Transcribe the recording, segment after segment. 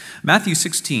Matthew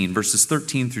 16, verses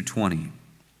 13 through 20.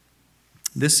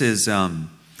 This is the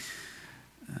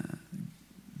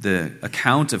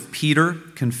account of Peter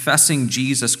confessing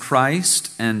Jesus Christ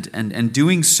and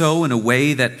doing so in a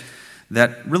way that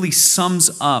really sums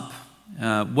up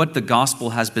what the gospel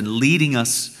has been leading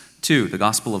us to, the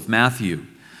Gospel of Matthew,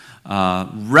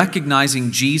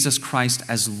 recognizing Jesus Christ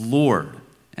as Lord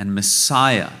and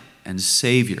Messiah and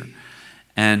Savior.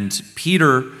 And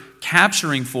Peter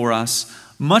capturing for us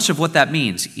much of what that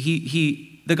means.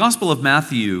 The Gospel of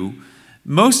Matthew,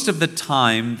 most of the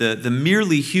time, the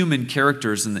merely human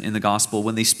characters in the gospel,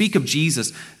 when they speak of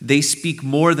Jesus, they speak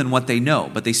more than what they know,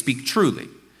 but they speak truly.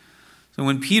 So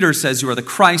when Peter says, "You are the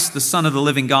Christ, the Son of the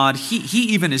living God," he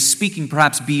even is speaking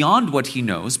perhaps beyond what he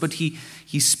knows, but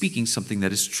he's speaking something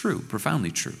that is true, profoundly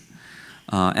true.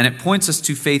 And it points us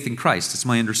to faith in Christ. It's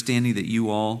my understanding that you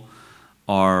all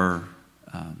are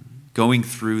going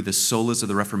through the solas of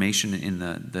the Reformation in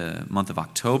the month of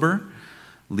October,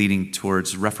 leading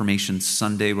towards Reformation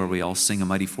Sunday, where we all sing "A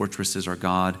Mighty Fortress is Our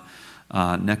God"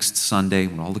 next Sunday.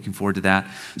 We're all looking forward to that.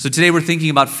 So today we're thinking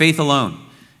about faith alone.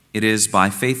 It is by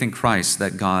faith in Christ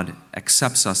that God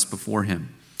accepts us before him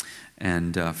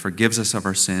and forgives us of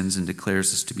our sins and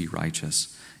declares us to be righteous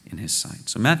in his sight.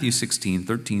 So Matthew 16,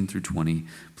 13 through 20,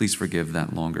 please forgive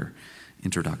that longer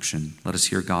introduction. Let us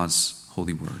hear God's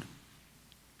holy word.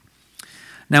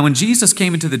 Now when Jesus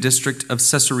came into the district of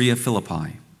Caesarea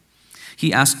Philippi,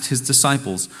 he asked his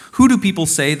disciples, "Who do people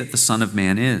say that the Son of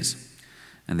Man is?"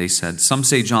 And they said, "Some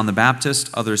say John the Baptist,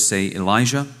 others say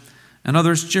Elijah, and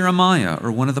others Jeremiah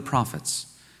or one of the prophets."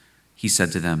 He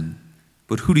said to them,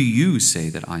 "But who do you say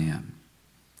that I am?"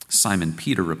 Simon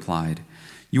Peter replied,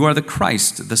 "You are the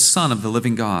Christ, the Son of the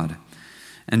living God."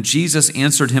 And Jesus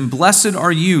answered him, "Blessed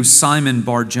are you, Simon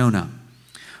Bar-Jonah,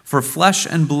 for flesh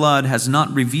and blood has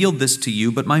not revealed this to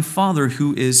you, but my Father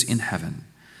who is in heaven.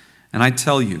 And I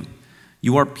tell you,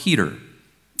 you are Peter,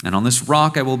 and on this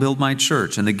rock I will build my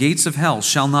church, and the gates of hell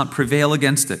shall not prevail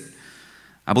against it.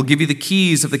 I will give you the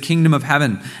keys of the kingdom of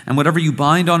heaven, and whatever you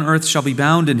bind on earth shall be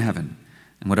bound in heaven,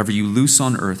 and whatever you loose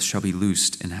on earth shall be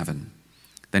loosed in heaven."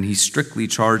 Then he strictly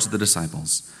charged the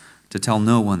disciples to tell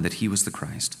no one that he was the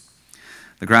Christ.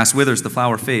 The grass withers, the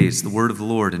flower fades, the word of the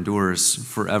Lord endures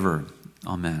forever.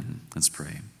 Amen. Let's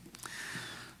pray.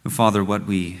 Father, what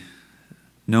we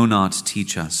know not,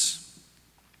 teach us.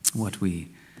 What we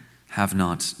have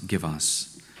not, give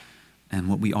us. And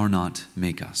what we are not,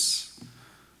 make us.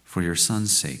 For your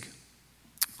Son's sake.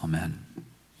 Amen.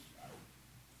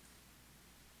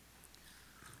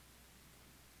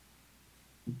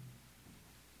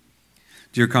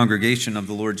 Dear congregation of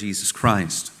the Lord Jesus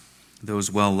Christ,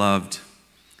 those well loved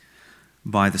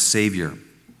by the Savior,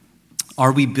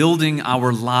 are we building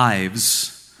our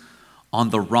lives on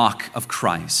the rock of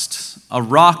Christ, a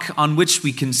rock on which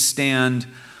we can stand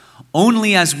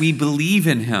only as we believe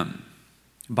in him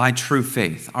by true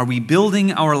faith? Are we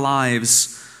building our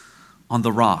lives on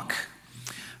the rock?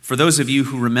 For those of you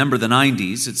who remember the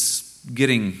 90s, it's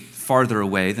getting farther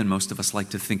away than most of us like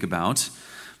to think about.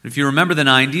 But if you remember the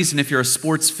 90s, and if you're a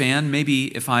sports fan, maybe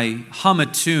if I hum a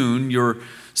tune, you're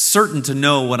certain to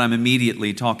know what I'm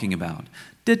immediately talking about.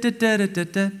 That's the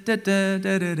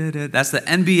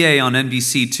NBA on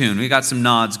NBC tune. We got some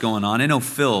nods going on. I know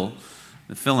Phil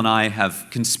and I have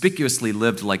conspicuously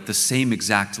lived like the same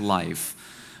exact life.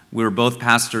 We were both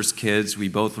pastors' kids. We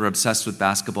both were obsessed with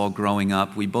basketball growing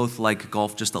up. We both like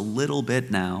golf just a little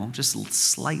bit now, just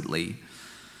slightly.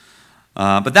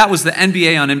 But that was the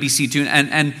NBA on NBC tune.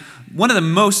 And one of the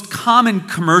most common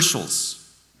commercials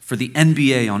for the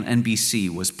NBA on NBC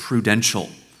was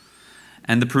Prudential.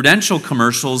 And the Prudential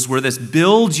commercials were this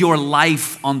build your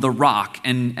life on the rock.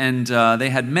 And they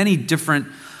had many different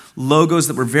logos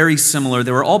that were very similar.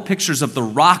 They were all pictures of the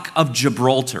Rock of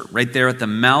Gibraltar, right there at the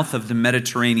mouth of the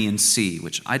Mediterranean Sea,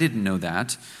 which I didn't know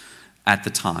that at the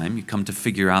time. You come to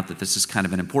figure out that this is kind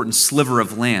of an important sliver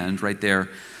of land right there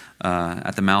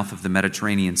at the mouth of the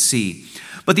Mediterranean Sea.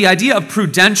 But the idea of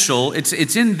prudential, it's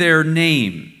in their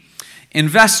name.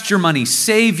 Invest your money,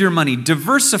 save your money,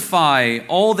 diversify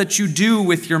all that you do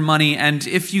with your money, and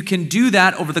if you can do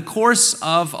that over the course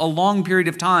of a long period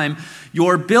of time,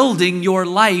 you're building your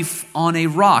life on a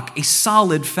rock, a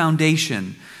solid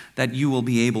foundation that you will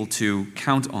be able to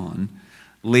count on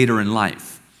later in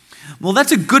life. Well,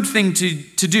 that's a good thing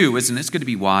to do, isn't it? It's good to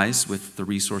be wise with the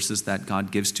resources that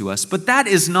God gives to us, but that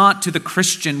is not to the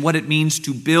Christian what it means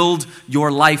to build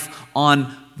your life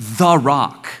on the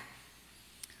rock.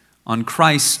 On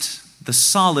Christ, the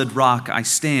solid rock I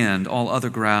stand, all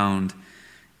other ground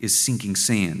is sinking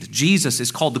sand. Jesus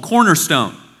is called the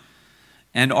cornerstone.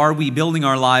 And are we building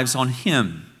our lives on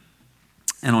him?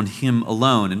 and on him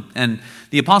alone. And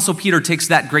the Apostle Peter takes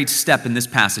that great step in this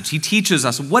passage. He teaches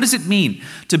us, what does it mean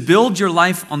to build your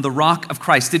life on the rock of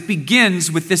Christ? It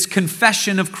begins with this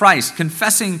confession of Christ,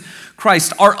 confessing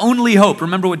Christ, our only hope.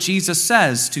 Remember what Jesus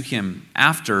says to him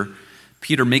after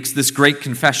Peter makes this great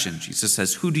confession. Jesus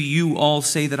says, "Who do you all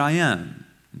say that I am?"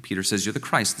 And Peter says, "You're the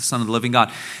Christ, the Son of the living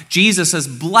God." Jesus says,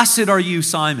 "Blessed are you,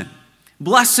 Simon.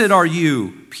 Blessed are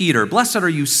you, Peter. Blessed are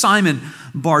you, Simon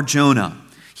Bar-Jonah."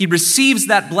 He receives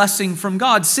that blessing from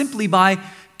God simply by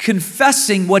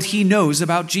confessing what he knows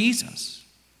about Jesus.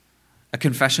 A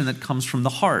confession that comes from the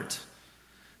heart.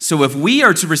 So if we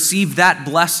are to receive that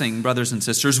blessing, brothers and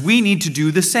sisters, we need to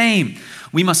do the same.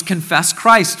 We must confess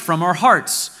Christ from our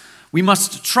hearts. We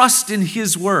must trust in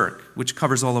his work, which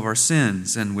covers all of our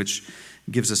sins and which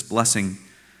gives us blessing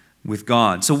with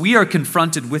God. So we are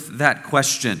confronted with that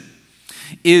question.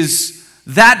 Is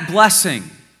that blessing,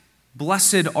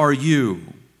 blessed are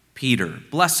you, Peter,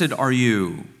 blessed are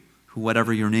you,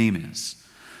 whatever your name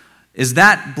is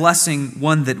that blessing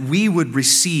one that we would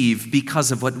receive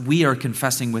because of what we are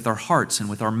confessing with our hearts and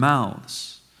with our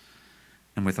mouths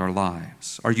and with our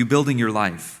lives? Are you building your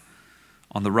life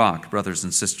on the rock, brothers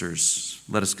and sisters?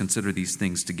 Let us consider these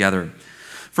things together.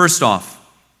 First off,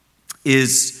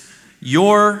 is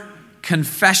your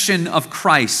confession of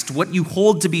Christ, what you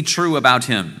hold to be true about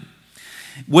him,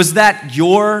 was that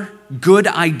your good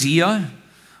idea?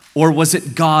 Or was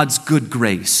it God's good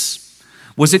grace?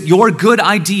 Was it your good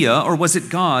idea or was it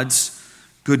God's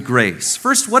good grace?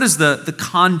 First, what is the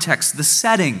context, the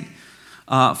setting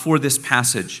for this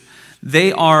passage?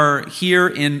 They are here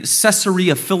in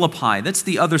Caesarea Philippi. That's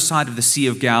the other side of the Sea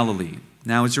of Galilee.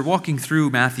 Now, as you're walking through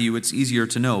Matthew, it's easier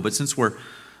to know, but since we're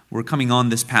coming on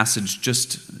this passage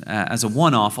just as a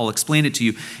one-off, I'll explain it to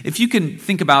you. If you can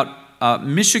think about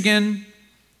Michigan,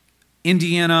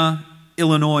 Indiana,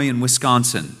 Illinois, and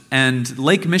Wisconsin. And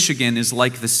Lake Michigan is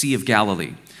like the Sea of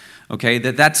Galilee. Okay,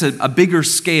 that's a bigger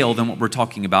scale than what we're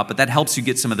talking about, but that helps you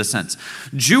get some of the sense.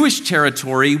 Jewish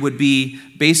territory would be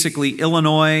basically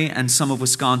Illinois and some of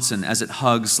Wisconsin as it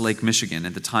hugs Lake Michigan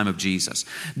at the time of Jesus.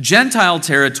 Gentile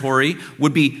territory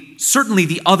would be certainly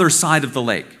the other side of the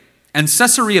lake. And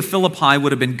Caesarea Philippi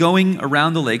would have been going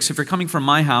around the lake. So if you're coming from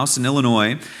my house in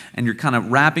Illinois and you're kind of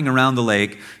wrapping around the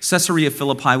lake, Caesarea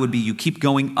Philippi would be you keep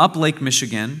going up Lake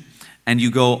Michigan and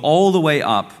you go all the way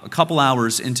up a couple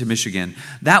hours into Michigan.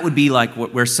 That would be like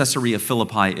where Caesarea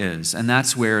Philippi is. And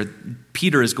that's where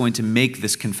Peter is going to make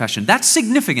this confession. That's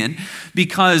significant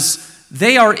because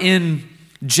they are in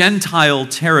Gentile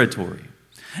territory.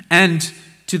 And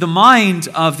to the mind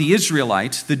of the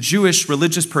Israelite, the Jewish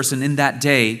religious person in that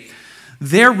day,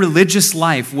 their religious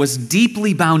life was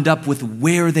deeply bound up with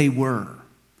where they were.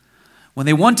 When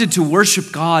they wanted to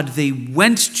worship God, they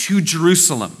went to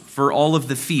Jerusalem for all of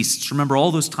the feasts. Remember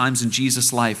all those times in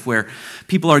Jesus' life where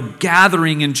people are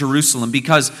gathering in Jerusalem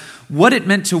because what it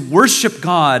meant to worship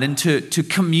God and to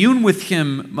commune with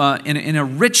him in a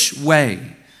rich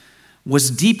way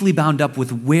was deeply bound up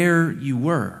with where you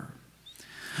were.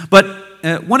 But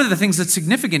one of the things that's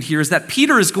significant here is that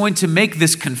Peter is going to make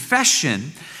this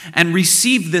confession and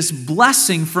receive this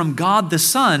blessing from God the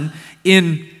Son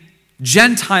in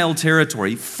Gentile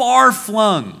territory, far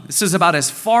flung. This is about as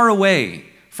far away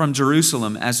from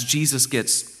Jerusalem as Jesus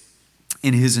gets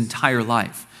in his entire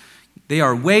life. They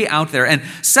are way out there. And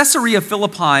Caesarea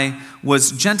Philippi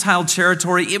was Gentile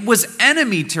territory. It was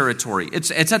enemy territory. It's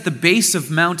at the base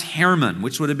of Mount Hermon,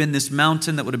 which would have been this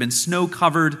mountain that would have been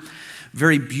snow-covered,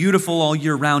 very beautiful all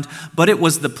year round. But it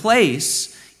was the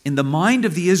place in the mind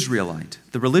of the Israelite,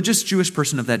 the religious Jewish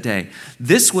person of that day.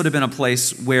 This would have been a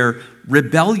place where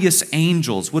rebellious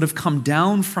angels would have come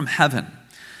down from heaven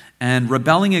and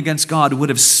rebelling against God would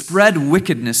have spread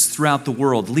wickedness throughout the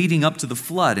world, leading up to the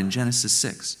flood in Genesis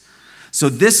 6. So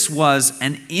this was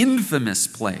an infamous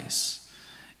place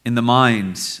in the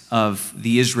mind of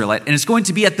the Israelite. And it's going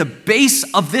to be at the base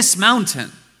of this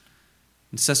mountain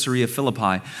in Caesarea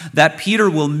Philippi that Peter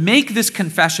will make this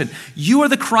confession. You are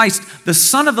the Christ, the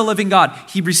Son of the living God.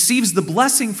 He receives the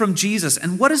blessing from Jesus.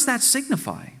 And what does that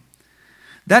signify?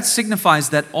 That signifies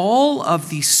that all of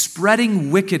the spreading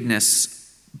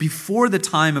wickedness before the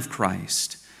time of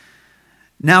Christ,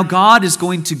 now God is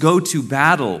going to go to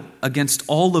battle against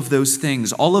all of those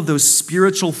things, all of those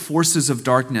spiritual forces of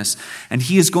darkness, and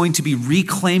he is going to be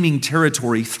reclaiming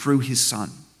territory through his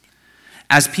Son.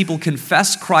 As people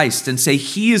confess Christ and say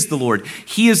he is the Lord,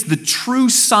 he is the true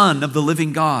Son of the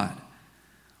living God,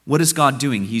 what is God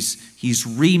doing? He's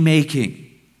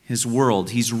remaking his world.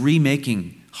 He's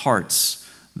remaking hearts,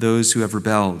 those who have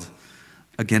rebelled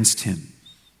against him.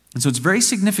 And so it's very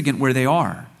significant where they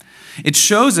are. It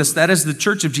shows us that as the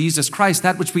Church of Jesus Christ,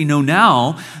 that which we know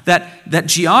now, that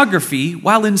geography,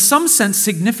 while in some sense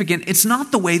significant, it's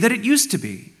not the way that it used to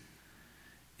be.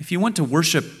 If you want to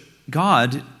worship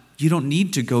God, you don't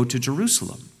need to go to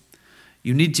Jerusalem.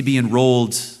 You need to be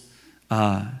enrolled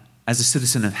as a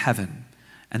citizen of heaven.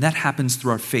 And that happens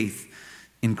through our faith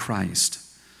in Christ.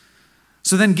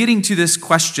 So then getting to this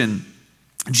question,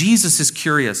 Jesus is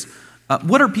curious.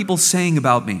 What are people saying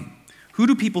about me? Who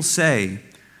do people say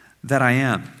that I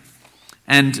am?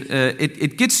 And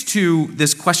it gets to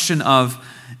this question of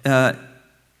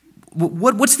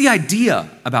what's the idea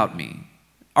about me?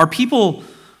 Are people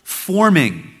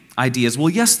forming ideas? Well,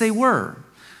 yes, they were.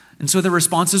 And so the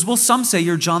response is, well, some say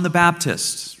you're John the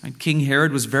Baptist. Right? King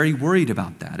Herod was very worried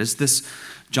about that. Is this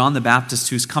John the Baptist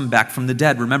who's come back from the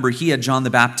dead? Remember, he had John the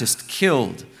Baptist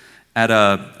killed at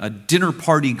a dinner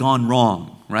party gone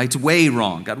wrong, right? Way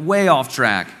wrong, got way off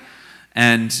track.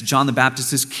 And John the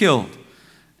Baptist is killed.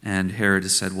 And Herod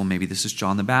has said, well, maybe this is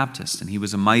John the Baptist. And he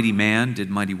was a mighty man, did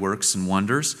mighty works and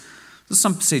wonders. So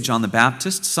some say John the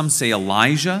Baptist, some say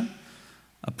Elijah,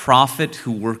 a prophet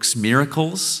who works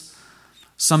miracles.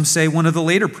 Some say one of the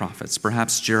later prophets,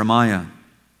 perhaps Jeremiah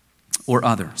or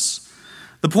others.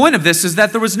 The point of this is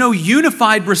that there was no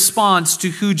unified response to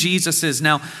who Jesus is.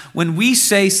 Now, when we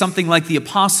say something like the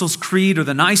Apostles' Creed or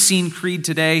the Nicene Creed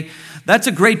today, that's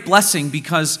a great blessing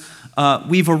because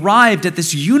we've arrived at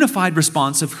this unified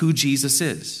response of who Jesus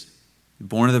is.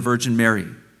 Born of the Virgin Mary,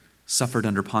 suffered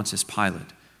under Pontius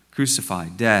Pilate,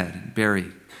 crucified, dead,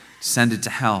 buried, descended to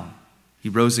hell. He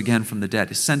rose again from the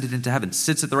dead, ascended into heaven,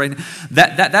 sits at the right hand.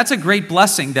 That's a great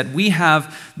blessing that we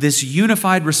have this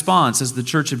unified response as the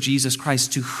Church of Jesus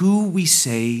Christ to who we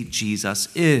say Jesus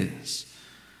is.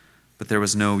 But there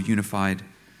was no unified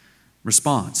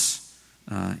response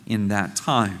in that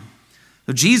time.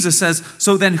 So Jesus says,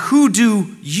 so then who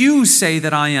do you say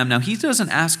that I am? Now, he doesn't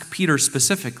ask Peter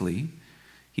specifically.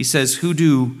 He says, who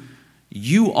do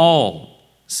you all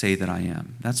say that I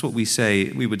am? That's what we say.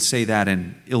 We would say that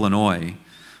in Illinois,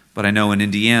 but I know in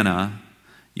Indiana,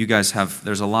 you guys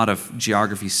there's a lot of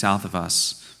geography south of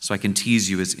us, so I can tease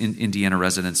you as Indiana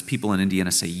residents. People in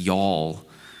Indiana say y'all.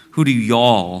 Who do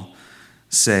y'all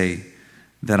say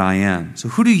that I am? So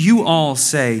who do you all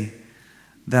say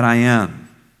that I am?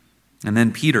 And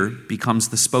then Peter becomes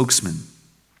the spokesman.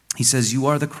 He says, you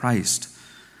are the Christ,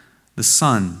 the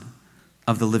Son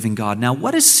of the living God. Now,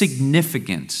 what is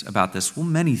significant about this? Well,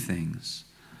 many things.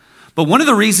 But one of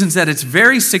the reasons that it's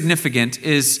very significant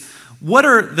is what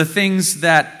are the things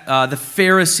that the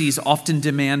Pharisees often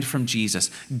demand from Jesus?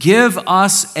 Give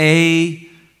us a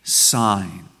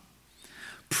sign.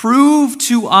 Prove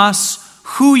to us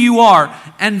who you are,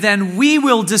 and then we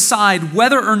will decide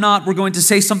whether or not we're going to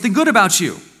say something good about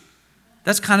you.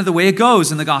 That's kind of the way it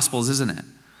goes in the Gospels, isn't it?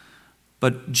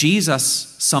 But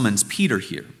Jesus summons Peter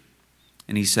here.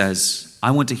 And he says,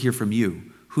 I want to hear from you.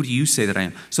 Who do you say that I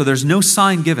am? So there's no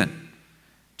sign given.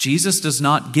 Jesus does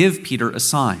not give Peter a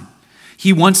sign.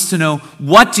 He wants to know,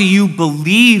 what do you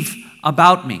believe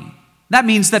about me? That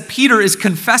means that Peter is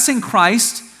confessing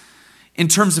Christ in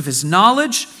terms of his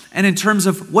knowledge and in terms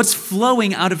of what's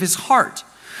flowing out of his heart.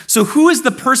 So who is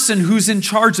the person who's in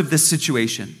charge of this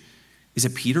situation? Is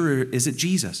it Peter or is it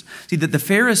Jesus? See, that the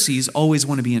Pharisees always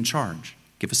want to be in charge.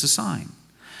 Give us a sign.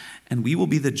 And we will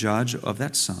be the judge of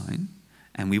that sign,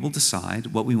 and we will decide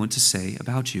what we want to say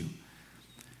about you.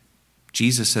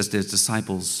 Jesus says to his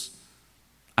disciples,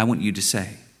 I want you to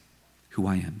say who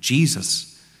I am.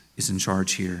 Jesus is in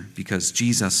charge here because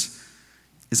Jesus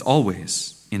is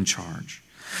always in charge.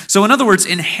 So in other words,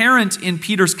 inherent in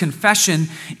Peter's confession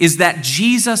is that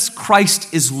Jesus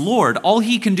Christ is Lord. All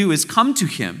he can do is come to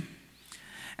him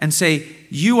and say,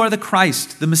 you are the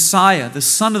Christ, the Messiah, the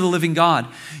Son of the living God.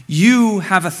 You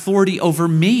have authority over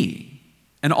me.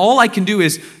 And all I can do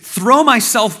is throw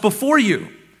myself before you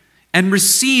and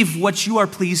receive what you are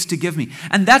pleased to give me.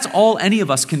 And that's all any of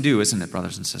us can do, isn't it,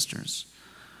 brothers and sisters?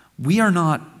 We are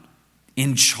not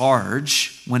in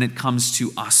charge when it comes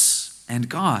to us and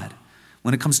God,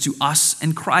 when it comes to us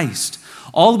and Christ.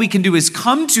 All we can do is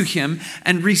come to him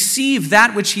and receive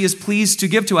that which he is pleased to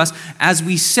give to us as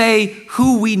we say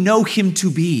who we know him to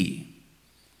be.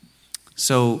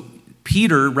 So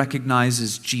Peter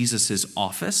recognizes Jesus'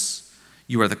 office.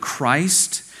 You are the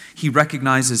Christ. He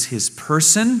recognizes his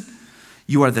person.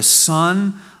 You are the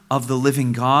Son of the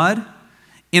living God.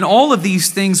 In all of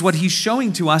these things, what he's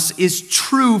showing to us is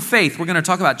true faith. We're going to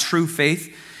talk about true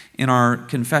faith in our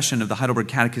confession of the Heidelberg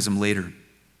Catechism later.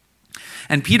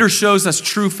 And Peter shows us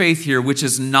true faith here, which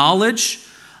is knowledge.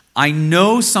 I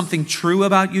know something true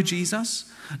about you,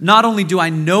 Jesus. Not only do I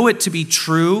know it to be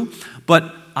true,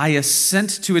 but I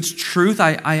assent to its truth.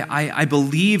 I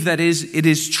believe that it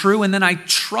is true, and then I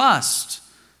trust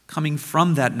coming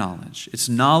from that knowledge. It's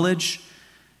knowledge,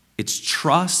 it's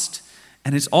trust,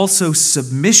 and it's also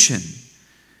submission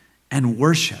and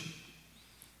worship.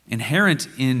 Inherent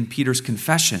in Peter's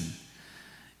confession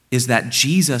is that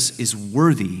Jesus is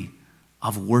worthy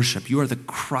of worship. You are the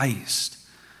Christ,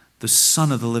 the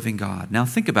Son of the living God. Now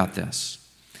think about this.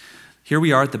 Here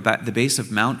we are at the base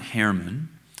of Mount Hermon,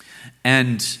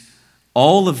 and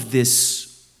all of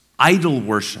this idol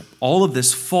worship, all of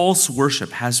this false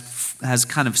worship has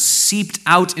kind of seeped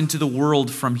out into the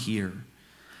world from here.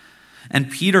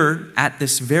 And Peter, at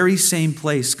this very same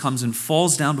place, comes and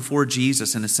falls down before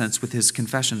Jesus, in a sense, with his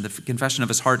confession, the confession of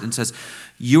his heart, and says,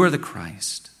 "You are the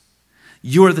Christ.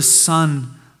 You are the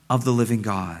Son of the living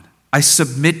God. I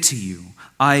submit to you.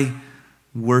 I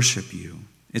worship you."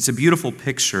 It's a beautiful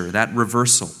picture, that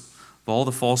reversal of all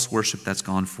the false worship that's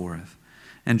gone forth.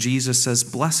 And Jesus says,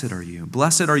 "Blessed are you.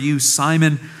 Blessed are you,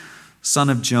 Simon, son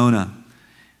of Jonah."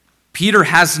 Peter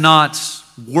has not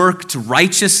worked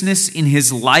righteousness in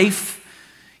his life.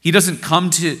 He doesn't come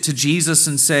to Jesus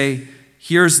and say,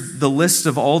 "Here's the list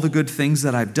of all the good things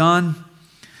that I've done.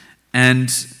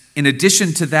 And in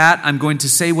addition to that, I'm going to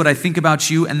say what I think about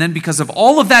you. And then because of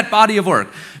all of that body of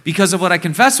work, because of what I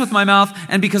confess with my mouth,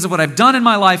 and because of what I've done in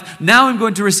my life, now I'm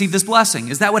going to receive this blessing."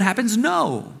 Is that what happens?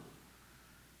 No.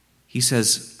 He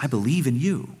says, "I believe in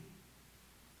you.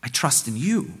 I trust in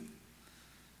you."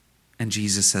 And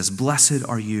Jesus says, "Blessed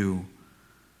are you,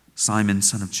 Simon,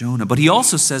 son of Jonah." But he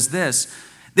also says this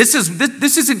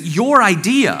isn't your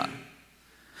idea.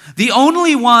 The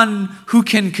only one who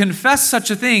can confess such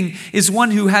a thing is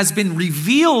one who has been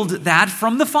revealed that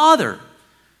from the Father.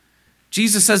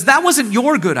 Jesus says, that wasn't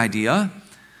your good idea.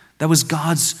 That was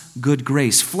God's good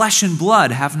grace. Flesh and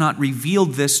blood have not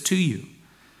revealed this to you.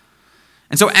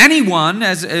 And so anyone,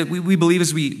 as we believe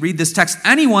as we read this text,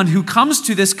 anyone who comes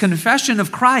to this confession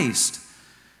of Christ,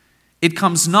 it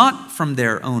comes not from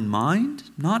their own mind,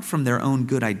 not from their own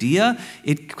good idea.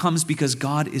 It comes because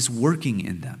God is working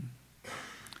in them.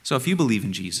 So if you believe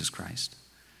in Jesus Christ,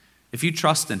 if you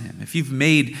trust in him, if you've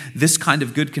made this kind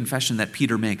of good confession that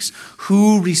Peter makes,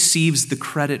 who receives the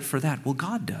credit for that? Well,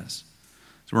 God does.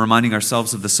 So we're reminding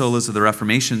ourselves of the solas of the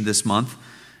Reformation this month.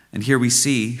 And here we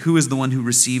see who is the one who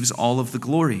receives all of the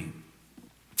glory.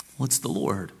 Well, it's the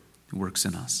Lord who works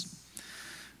in us.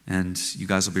 And you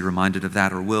guys will be reminded of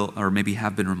that, or maybe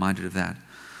have been reminded of that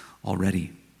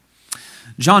already.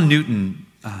 John Newton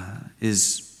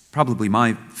is probably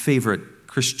my favorite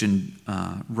Christian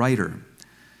writer.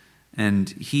 And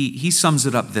he sums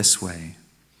it up this way.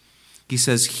 He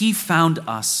says, "He found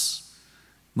us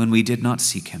when we did not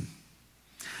seek him.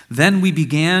 Then we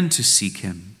began to seek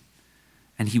him,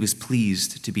 and he was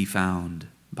pleased to be found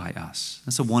by us."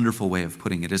 That's a wonderful way of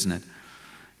putting it, isn't it?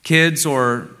 Kids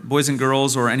or boys and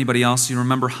girls or anybody else, you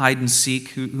remember hide and seek?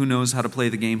 Who knows how to play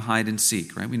the game hide and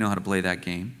seek, right? We know how to play that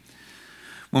game.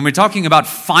 When we're talking about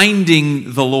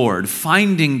finding the Lord,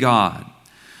 finding God,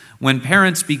 when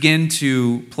parents begin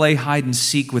to play hide and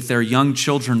seek with their young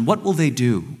children, what will they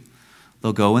do?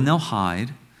 They'll go and they'll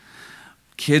hide.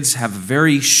 Kids have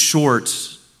very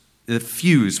short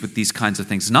fuse with these kinds of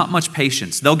things, not much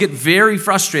patience. They'll get very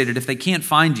frustrated if they can't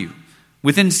find you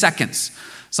within seconds.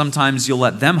 Sometimes you'll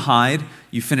let them hide,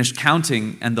 you finish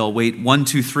counting, and they'll wait 1,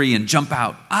 2, 3 and jump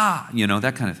out.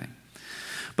 That kind of thing.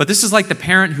 But this is like the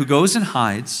parent who goes and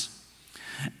hides,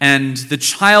 and the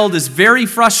child is very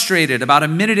frustrated about a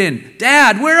minute in.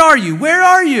 "Dad, where are you? Where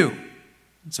are you?"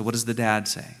 And so what does the dad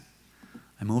say?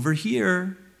 "I'm over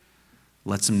here."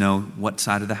 Lets him know what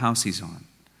side of the house he's on.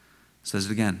 Says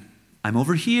it again. "I'm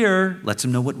over here." Lets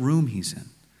him know what room he's in.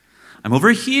 "I'm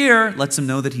over here." Lets him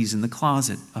know that he's in the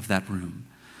closet of that room.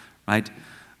 Right?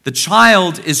 The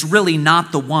child is really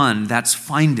not the one that's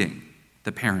finding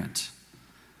the parent.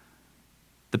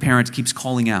 The parent keeps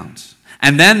calling out.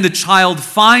 And then the child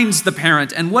finds the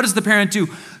parent. And what does the parent do?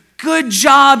 "Good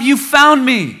job, you found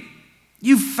me.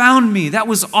 You found me. That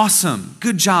was awesome.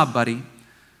 Good job, buddy."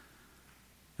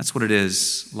 That's what it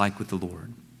is like with the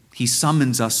Lord. He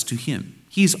summons us to him.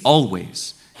 He's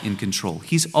always in control.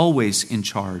 He's always in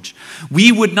charge.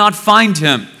 We would not find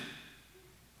him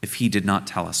if he did not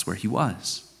tell us where he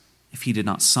was, if he did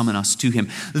not summon us to him.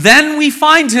 Then we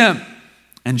find him.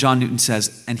 And John Newton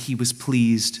says, and he was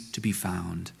pleased to be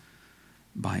found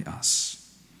by us.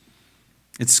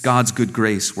 It's God's good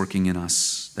grace working in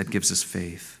us that gives us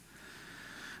faith.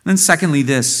 And then secondly,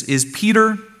 this, is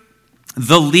Peter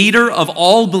the leader of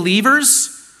all believers,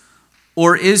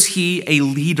 or is he a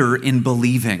leader in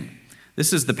believing?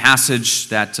 This is the passage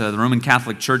that the Roman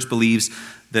Catholic Church believes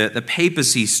the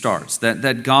papacy starts,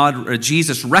 that God, or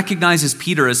Jesus recognizes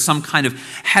Peter as some kind of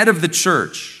head of the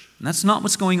church. And that's not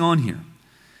what's going on here.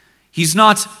 He's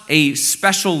not a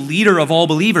special leader of all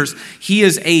believers. He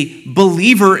is a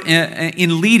believer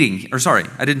in leading. Or sorry,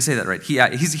 I didn't say that right.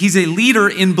 He's a leader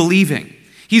in believing.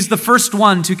 He's the first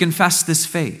one to confess this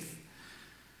faith.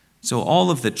 So all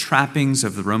of the trappings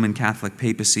of the Roman Catholic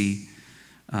papacy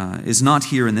is not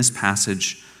here in this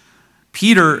passage.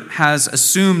 Peter has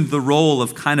assumed the role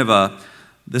of kind of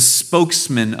the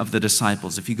spokesman of the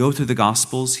disciples. If you go through the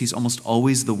Gospels, he's almost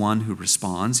always the one who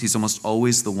responds. He's almost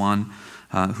always the one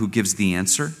who gives the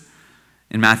answer.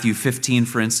 In Matthew 15,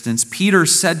 for instance, Peter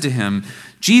said to him,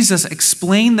 "Jesus,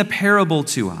 explain the parable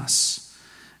to us."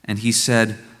 And he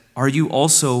said, "Are you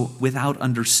also without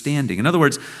understanding?" In other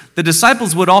words, the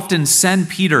disciples would often send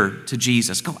Peter to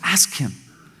Jesus. Go ask him.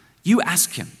 You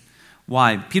ask him.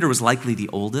 Why? Peter was likely the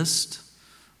oldest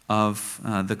of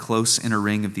the close inner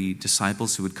ring of the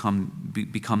disciples who would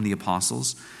become the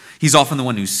apostles. He's often the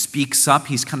one who speaks up.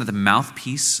 He's kind of the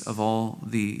mouthpiece of all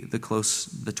the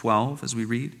 12, as we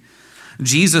read.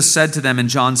 Jesus said to them in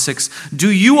John 6, "Do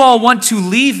you all want to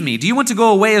leave me? Do you want to go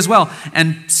away as well?"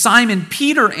 And Simon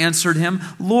Peter answered him,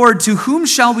 "Lord, to whom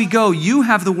shall we go? You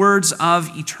have the words of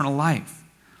eternal life."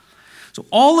 So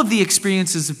all of the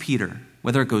experiences of Peter,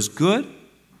 whether it goes good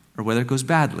or whether it goes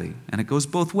badly, and it goes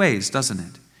both ways, doesn't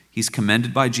it? He's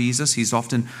commended by Jesus. He's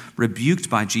often rebuked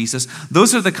by Jesus.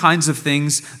 Those are the kinds of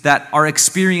things that are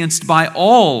experienced by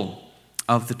all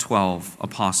of the 12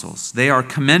 apostles. They are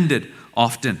commended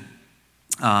often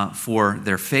for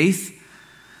their faith.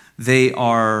 They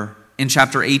are, in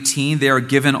chapter 18, they are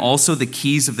given also the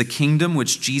keys of the kingdom,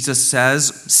 which Jesus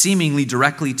says seemingly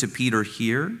directly to Peter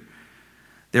here.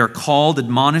 They are called,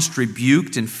 admonished,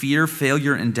 rebuked in fear,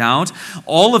 failure, and doubt.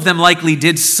 All of them likely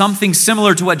did something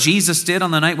similar to what Jesus did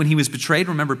on the night when he was betrayed.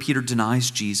 Remember, Peter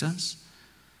denies Jesus.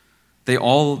 They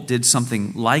all did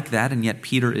something like that, and yet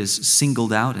Peter is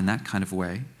singled out in that kind of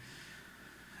way.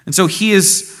 And so he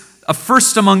is a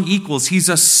first among equals. He's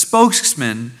a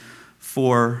spokesman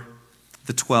for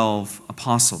the 12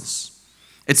 apostles.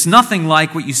 It's nothing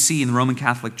like what you see in the Roman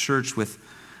Catholic Church with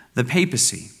the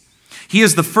papacy. He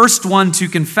is the first one to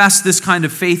confess this kind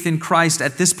of faith in Christ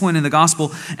at this point in the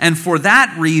gospel. And for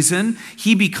that reason,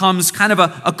 he becomes kind of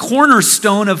a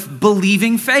cornerstone of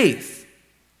believing faith.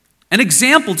 An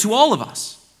example to all of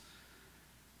us.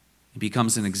 He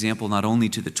becomes an example not only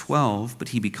to the 12, but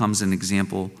he becomes an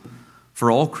example for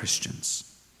all Christians.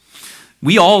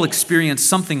 We all experience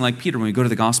something like Peter when we go to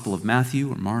the Gospel of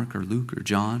Matthew or Mark or Luke or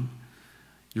John.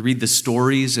 You read the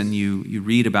stories and you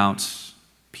read about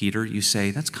Peter, you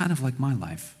say, that's kind of like my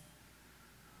life.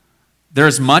 There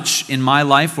is much in my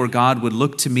life where God would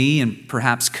look to me and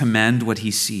perhaps commend what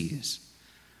he sees.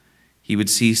 He would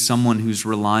see someone who's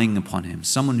relying upon him,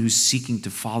 someone who's seeking to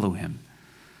follow him.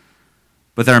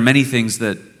 But there are many things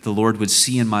that the Lord would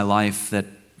see in my life that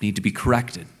need to be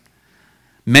corrected.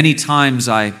 Many times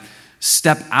I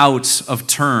step out of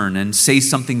turn and say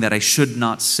something that I should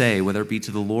not say, whether it be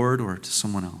to the Lord or to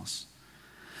someone else.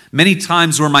 Many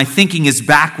times where my thinking is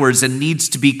backwards and needs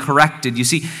to be corrected. You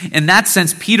see, in that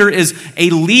sense, Peter is a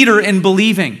leader in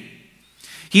believing.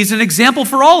 He's an example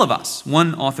for all of us.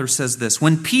 One author says this,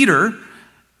 when Peter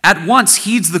at once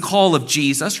heeds the call of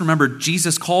Jesus, remember,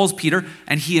 Jesus calls Peter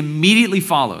and he immediately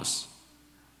follows.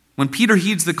 When Peter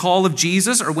heeds the call of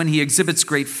Jesus, or when he exhibits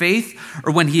great faith,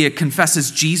 or when he confesses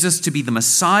Jesus to be the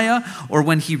Messiah, or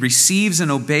when he receives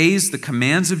and obeys the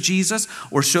commands of Jesus,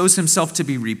 or shows himself to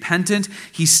be repentant,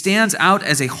 he stands out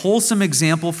as a wholesome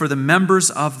example for the members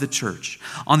of the church.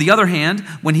 On the other hand,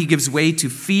 when he gives way to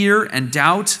fear and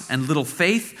doubt and little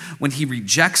faith, when he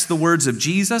rejects the words of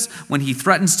Jesus, when he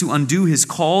threatens to undo his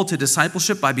call to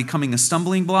discipleship by becoming a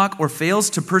stumbling block, or fails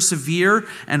to persevere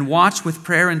and watch with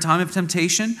prayer in time of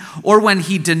temptation, or when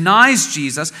he denies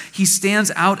Jesus, he stands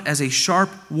out as a sharp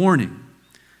warning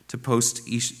to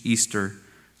post-Easter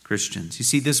Christians. You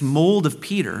see, this mold of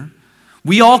Peter,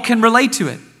 we all can relate to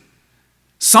it.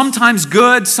 Sometimes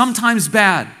good, sometimes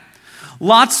bad.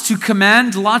 Lots to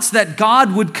commend, lots that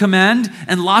God would commend,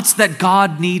 and lots that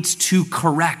God needs to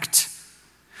correct.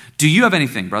 Do you have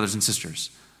anything, brothers and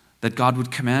sisters, that God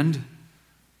would commend,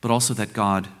 but also that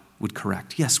God would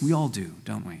correct? Yes, we all do,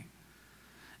 don't we?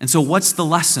 And so what's the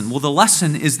lesson? Well, the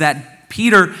lesson is that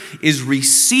Peter is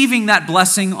receiving that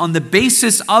blessing on the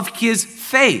basis of his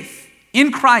faith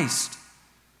in Christ,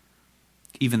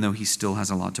 even though he still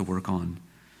has a lot to work on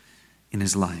in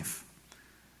his life.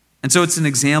 And so it's an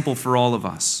example for all of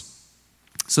us.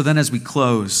 So then as we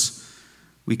close,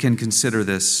 we can consider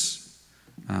this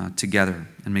together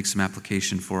and make some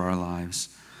application for our lives.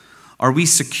 Are we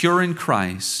secure in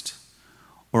Christ,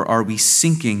 or are we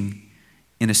sinking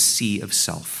in a sea of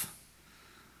self?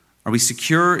 Are we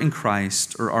secure in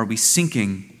Christ, or are we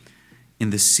sinking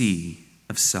in the sea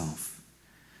of self?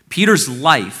 Peter's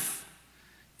life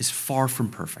is far from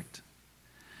perfect.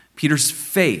 Peter's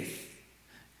faith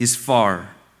is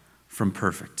far from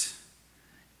perfect.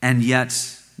 And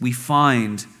yet we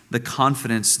find the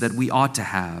confidence that we ought to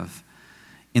have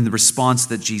in the response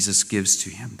that Jesus gives to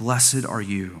him. Blessed are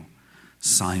you,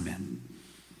 Simon.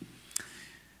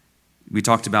 We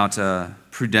talked about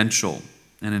prudential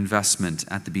and investment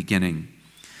at the beginning.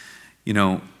 You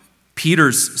know,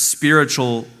 Peter's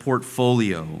spiritual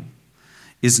portfolio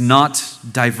is not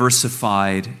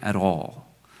diversified at all.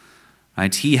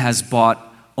 Right? He has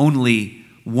bought only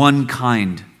one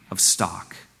kind of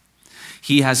stock.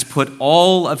 He has put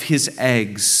all of his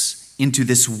eggs into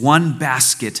this one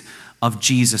basket of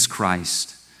Jesus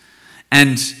Christ.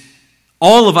 And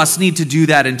all of us need to do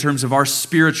that in terms of our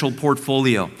spiritual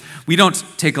portfolio. We don't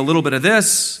take a little bit of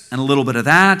this and a little bit of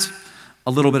that,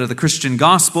 a little bit of the Christian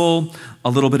gospel,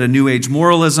 a little bit of New Age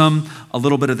moralism, a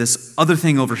little bit of this other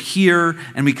thing over here,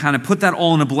 and we kind of put that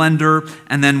all in a blender,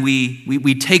 and then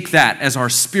we take that as our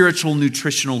spiritual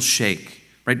nutritional shake.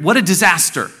 Right? What a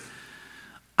disaster.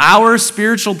 Our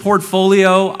spiritual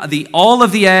portfolio, all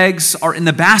of the eggs are in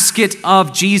the basket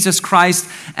of Jesus Christ,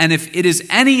 and if it is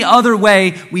any other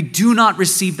way, we do not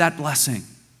receive that blessing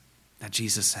that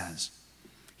Jesus says.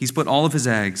 He's put all of his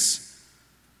eggs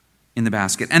in the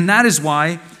basket. And that is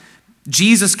why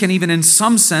Jesus can even in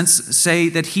some sense say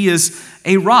that he is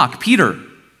a rock. Peter,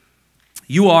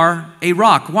 you are a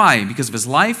rock. Why? Because of his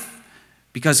life?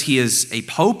 Because he is a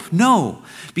pope? No,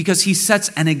 because he sets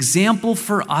an example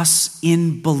for us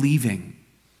in believing.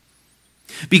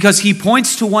 Because he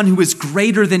points to one who is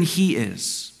greater than he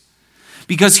is.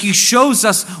 Because he shows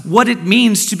us what it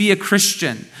means to be a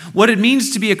Christian. What it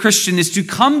means to be a Christian is to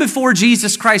come before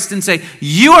Jesus Christ and say,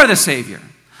 you are the Savior.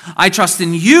 I trust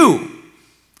in you.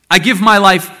 I give my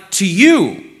life to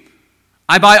you.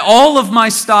 I buy all of my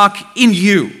stock in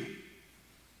you.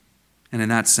 And in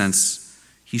that sense,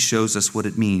 he shows us what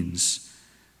it means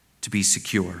to be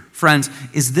secure. Friends,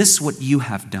 is this what you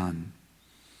have done?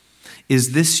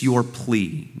 Is this your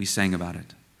plea? We sang about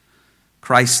it.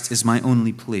 Christ is my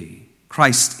only plea.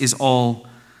 Christ is all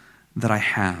that I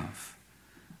have.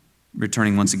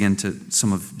 Returning once again to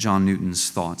some of John Newton's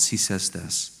thoughts, he says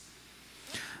this: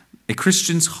 a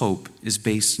Christian's hope is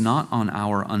based not on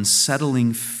our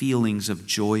unsettling feelings of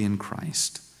joy in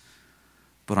Christ,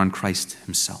 but on Christ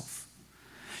himself.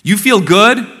 You feel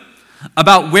good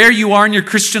about where you are in your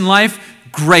Christian life?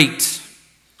 Great.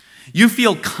 You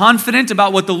feel confident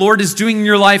about what the Lord is doing in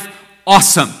your life?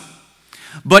 Awesome.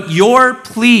 But your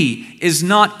plea is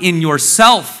not in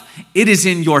yourself, it is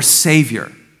in your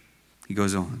Savior. He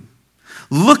goes on.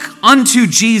 Look unto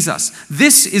Jesus.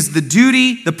 This is the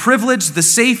duty, the privilege, the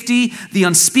safety, the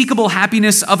unspeakable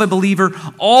happiness of a believer.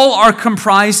 All are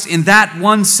comprised in that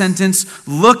one sentence.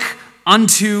 Look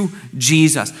unto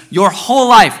Jesus. Your whole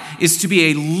life is to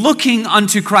be a looking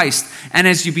unto Christ. And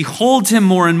as you behold him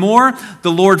more and more,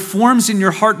 the Lord forms in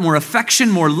your heart more affection,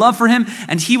 more love for him,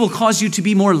 and he will cause you to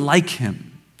be more like him.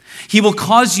 He will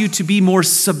cause you to be more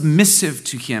submissive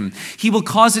to him. He will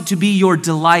cause it to be your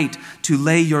delight to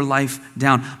lay your life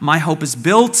down. My hope is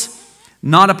built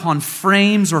not upon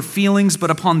frames or feelings, but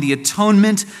upon the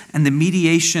atonement and the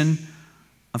mediation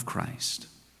of Christ.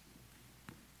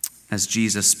 As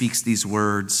Jesus speaks these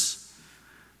words,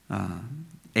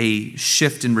 a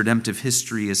shift in redemptive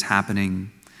history is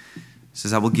happening. He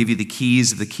says, I will give you the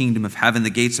keys of the kingdom of heaven. The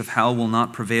gates of hell will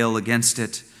not prevail against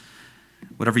it.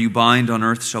 Whatever you bind on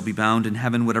earth shall be bound in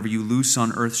heaven. Whatever you loose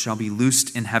on earth shall be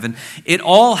loosed in heaven. It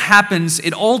all happens,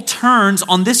 it all turns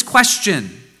on this question.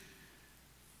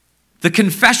 The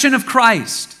confession of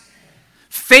Christ.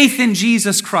 Faith in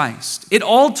Jesus Christ. It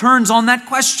all turns on that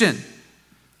question.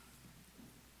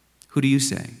 Who do you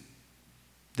say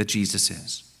that Jesus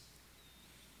is?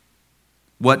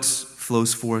 What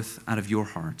flows forth out of your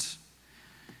heart?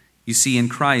 You see, in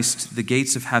Christ, the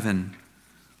gates of heaven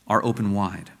are open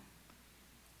wide.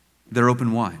 They're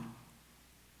open wide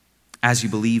as you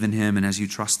believe in him and as you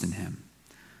trust in him.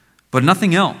 But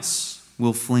nothing else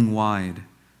will fling wide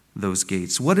those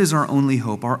gates. What is our only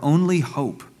hope? Our only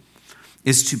hope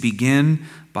is to begin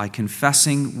by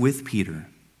confessing with Peter,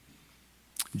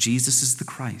 Jesus is the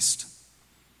Christ,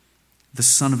 the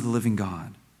Son of the living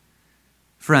God.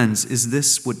 Friends, is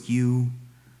this what you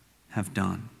have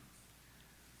done?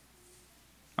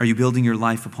 Are you building your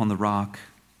life upon the rock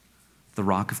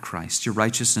of Christ? Your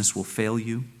righteousness will fail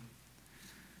you.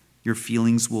 Your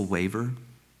feelings will waver.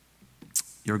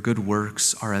 Your good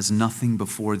works are as nothing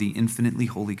before the infinitely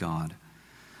holy God.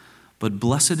 but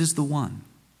blessed is the one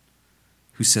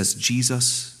who says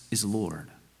Jesus is Lord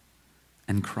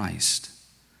and Christ,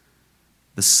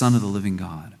 the Son of the living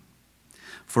God.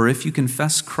 For if you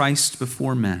confess Christ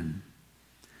before men,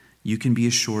 you can be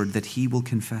assured that he will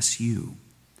confess you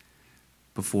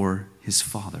before his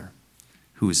Father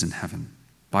who is in heaven.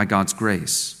 By God's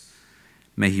grace,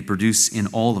 may he produce in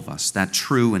all of us that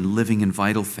true and living and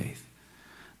vital faith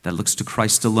that looks to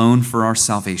Christ alone for our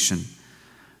salvation,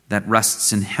 that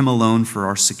rests in him alone for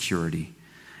our security,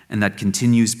 and that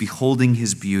continues beholding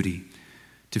his beauty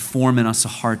to form in us a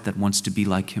heart that wants to be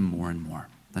like him more and more.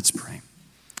 Let's pray.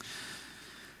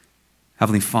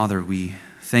 Heavenly Father, we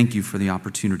thank you for the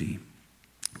opportunity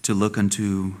to look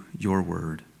unto your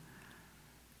word.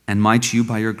 And might you,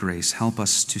 by your grace, help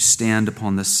us to stand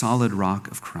upon the solid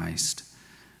rock of Christ,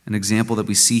 an example that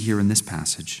we see here in this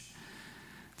passage.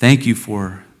 Thank you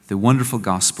for the wonderful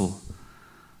gospel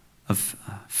of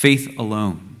faith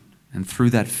alone, and through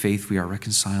that faith we are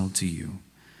reconciled to you.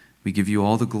 We give you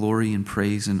all the glory and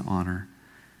praise and honor,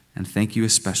 and thank you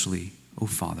especially, O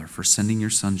Father, for sending your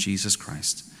Son, Jesus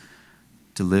Christ,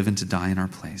 to live and to die in our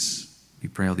place. We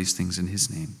pray all these things in his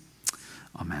name.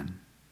 Amen.